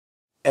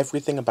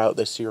Everything about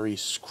this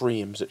series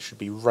screams it should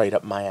be right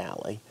up my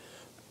alley,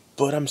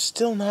 but I'm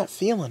still not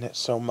feeling it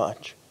so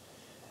much.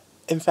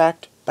 In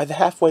fact, by the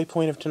halfway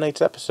point of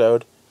tonight's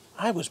episode,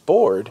 I was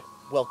bored.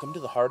 Welcome to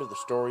the heart of the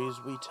stories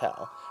we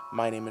tell.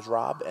 My name is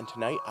Rob, and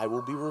tonight I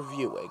will be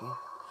reviewing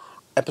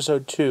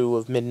Episode 2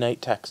 of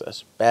Midnight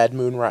Texas, Bad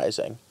Moon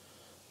Rising.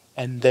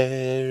 And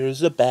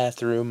there's a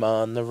bathroom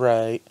on the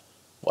right.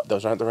 What,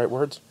 those aren't the right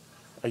words?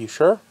 Are you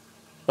sure?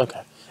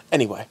 Okay.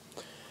 Anyway,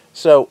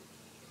 so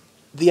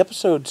the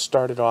episode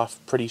started off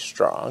pretty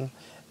strong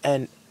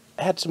and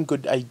had some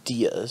good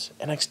ideas,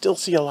 and I still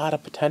see a lot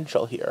of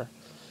potential here.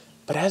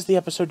 But as the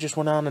episode just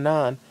went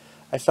on,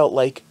 I felt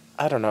like,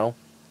 I don't know,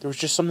 there was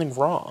just something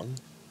wrong.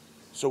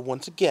 So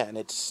once again,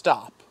 it's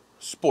stop.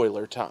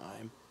 Spoiler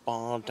time.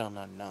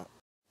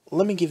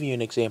 Let me give you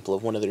an example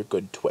of one of their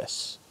good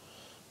twists.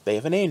 They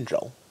have an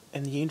angel,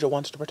 and the angel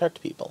wants to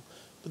protect people,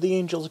 but the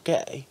angel's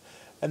gay,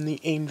 and the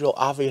angel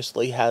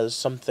obviously has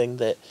something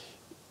that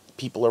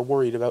people are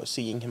worried about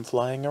seeing him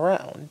flying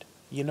around.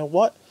 You know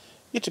what?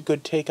 It's a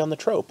good take on the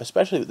trope,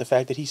 especially with the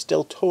fact that he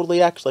still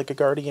totally acts like a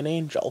guardian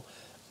angel.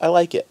 I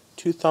like it.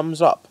 2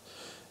 thumbs up.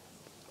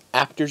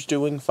 Actor's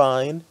doing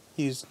fine.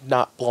 He's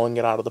not blowing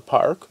it out of the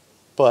park,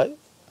 but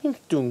he's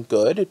doing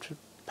good. It's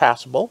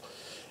passable.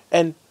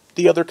 And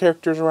the other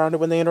characters around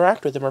it when they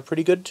interact with him are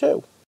pretty good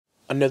too.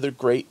 Another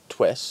great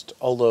twist,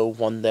 although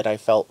one that I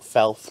felt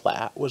fell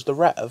flat, was the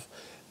Rev.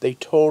 They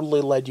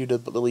totally led you to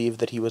believe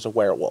that he was a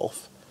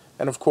werewolf.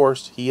 And of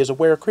course, he is a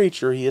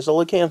were-creature, he is a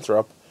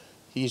lycanthrope.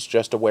 He's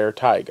just a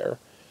were-tiger.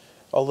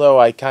 Although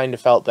I kind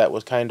of felt that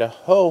was kind of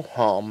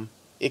ho-hum,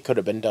 it could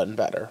have been done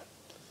better.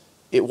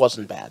 It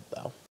wasn't bad,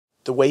 though.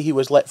 The way he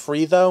was let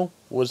free, though,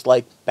 was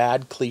like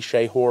bad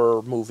cliché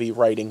horror movie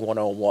writing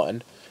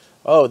 101.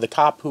 Oh, the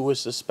cop who was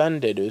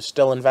suspended is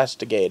still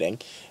investigating,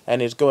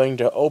 and is going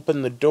to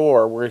open the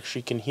door where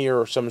she can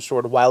hear some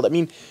sort of wild... I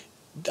mean,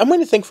 I'm going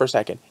to think for a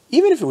second.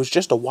 Even if it was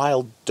just a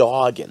wild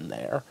dog in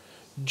there,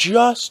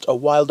 just a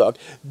wild dog,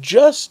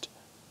 just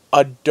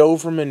a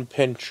Doberman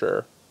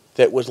Pinscher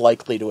that was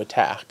likely to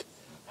attack,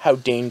 how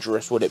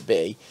dangerous would it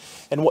be?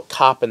 And what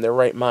cop in their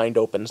right mind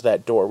opens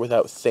that door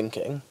without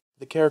thinking?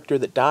 The character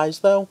that dies,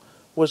 though,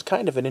 was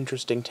kind of an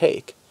interesting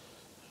take.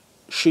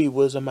 She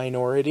was a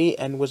minority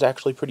and was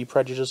actually pretty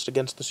prejudiced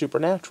against the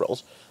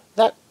supernaturals.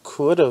 That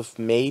could have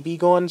maybe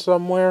gone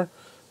somewhere,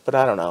 but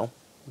I don't know.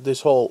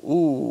 This whole,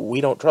 ooh,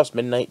 we don't trust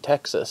Midnight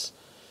Texas,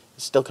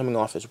 is still coming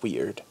off as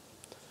weird.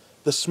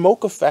 The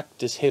smoke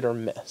effect is hit or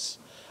miss.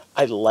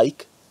 I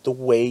like the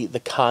way, the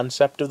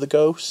concept of the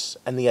ghosts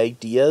and the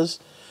ideas,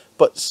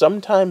 but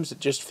sometimes it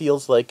just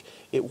feels like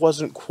it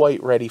wasn't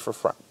quite ready for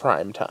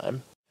prime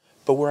time.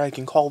 But where I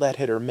can call that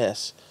hit or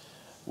miss,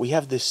 we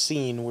have this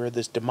scene where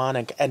this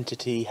demonic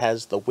entity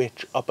has the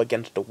witch up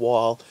against a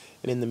wall,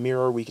 and in the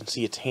mirror we can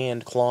see its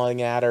hand clawing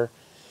at her.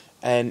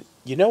 And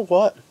you know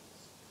what?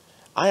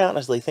 I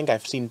honestly think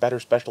I've seen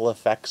better special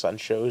effects on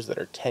shows that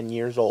are 10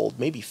 years old,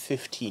 maybe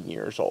 15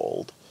 years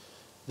old,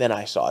 than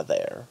I saw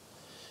there.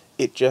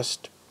 It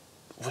just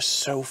was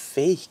so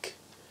fake.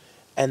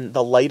 And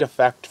the light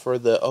effect for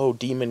the, oh,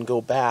 demon go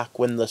back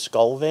when the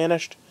skull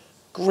vanished,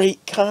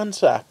 great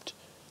concept.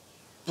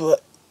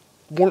 But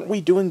weren't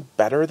we doing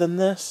better than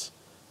this?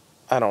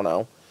 I don't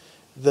know.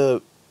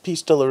 The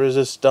piece de la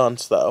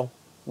resistance, though,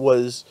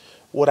 was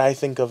what I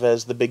think of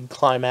as the big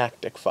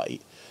climactic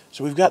fight.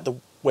 So we've got the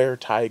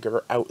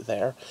were-tiger out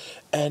there,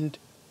 and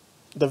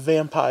the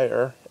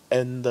vampire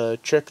and the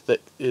chick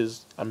that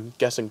is, I'm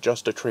guessing,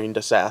 just a trained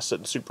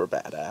assassin, super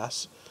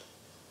badass,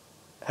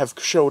 have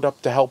showed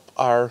up to help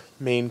our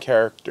main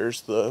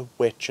characters, the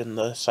witch and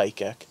the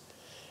psychic.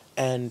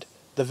 And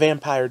the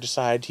vampire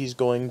decides he's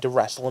going to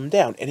wrestle him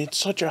down. And it's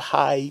such a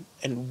high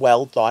and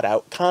well thought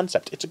out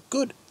concept. It's a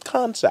good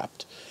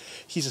concept.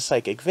 He's a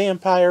psychic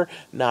vampire,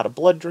 not a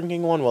blood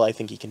drinking one. Well, I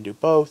think he can do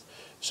both.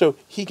 So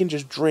he can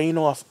just drain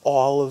off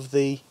all of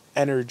the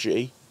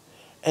energy.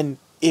 And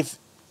if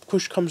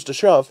push comes to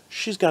shove,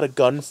 she's got a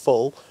gun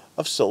full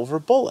of silver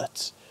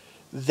bullets.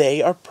 They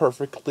are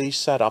perfectly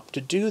set up to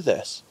do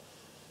this.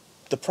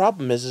 The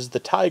problem is the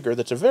tiger,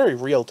 that's a very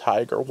real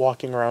tiger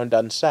walking around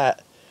on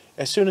set,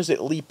 as soon as it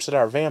leaps at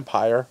our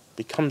vampire,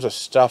 becomes a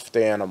stuffed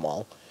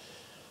animal.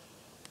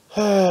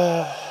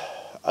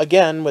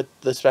 Again, with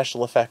the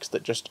special effects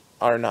that just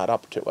are not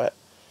up to it.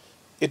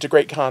 It's a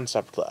great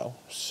concept, though,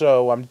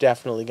 so I'm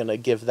definitely going to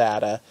give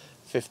that a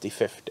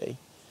 50-50.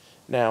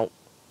 Now,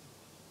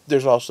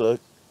 there's also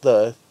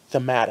the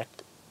thematic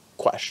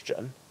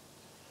question.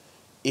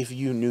 If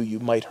you knew you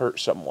might hurt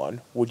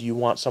someone, would you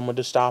want someone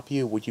to stop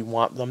you? Would you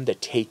want them to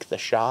take the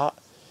shot?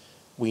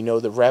 We know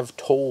the Rev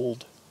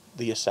told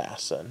the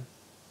assassin,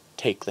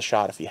 take the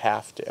shot if you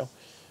have to,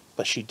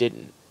 but she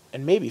didn't,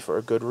 and maybe for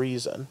a good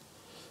reason.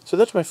 So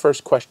that's my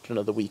first question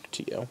of the week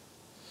to you.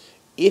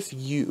 If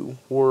you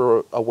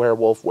were a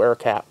werewolf,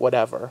 werecat,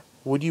 whatever,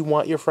 would you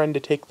want your friend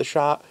to take the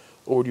shot,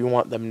 or would you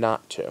want them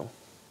not to?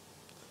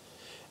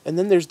 And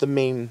then there's the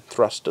main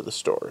thrust of the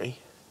story,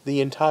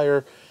 the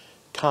entire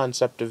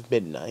concept of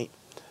Midnight.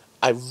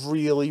 I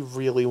really,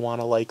 really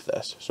want to like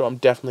this, so I'm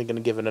definitely going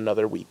to give it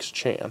another week's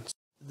chance.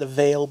 The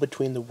veil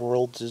between the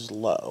worlds is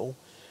low,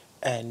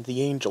 and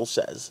the angel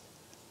says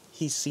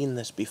he's seen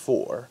this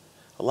before.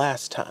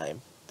 Last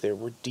time, there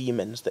were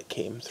demons that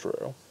came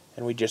through,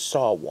 and we just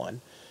saw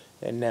one,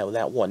 and now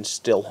that one's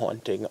still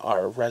haunting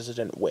our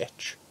resident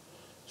witch.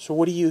 So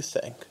what do you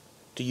think?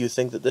 Do you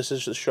think that this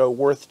is a show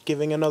worth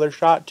giving another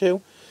shot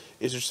to?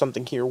 Is there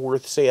something here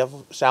worth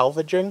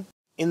salvaging?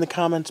 In the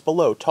comments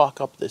below, talk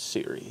up this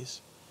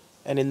series.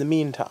 And in the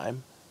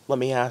meantime, let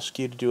me ask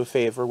you to do a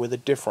favor with a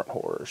different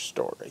horror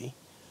story.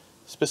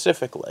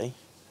 Specifically,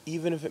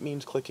 even if it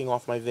means clicking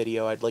off my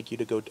video, I'd like you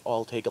to go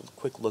all take a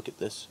quick look at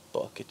this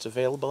book. It's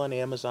available on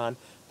Amazon.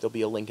 There'll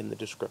be a link in the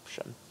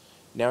description.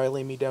 Now I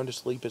Lay Me Down to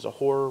Sleep is a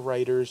horror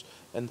writer's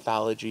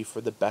anthology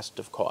for the best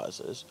of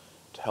causes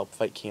to help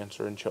fight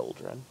cancer in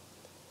children.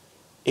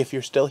 If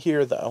you're still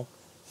here, though,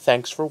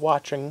 thanks for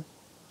watching.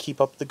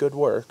 Keep up the good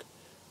work.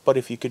 But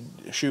if you could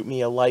shoot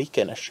me a like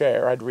and a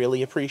share, I'd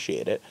really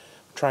appreciate it.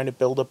 I'm trying to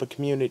build up a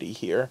community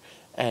here,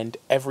 and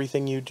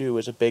everything you do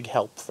is a big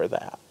help for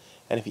that.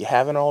 And if you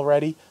haven't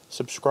already,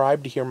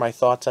 subscribe to hear my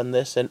thoughts on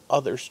this and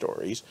other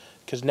stories,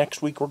 because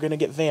next week we're going to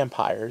get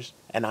vampires,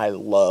 and I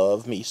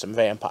love me some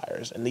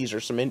vampires, and these are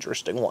some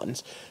interesting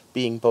ones,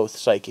 being both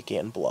psychic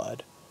and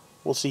blood.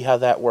 We'll see how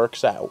that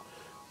works out.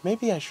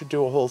 Maybe I should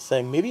do a whole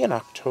thing. Maybe in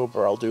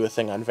October I'll do a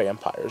thing on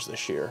vampires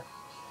this year.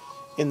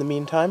 In the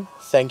meantime,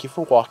 thank you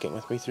for walking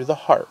with me through the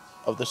heart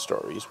of the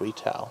stories we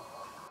tell.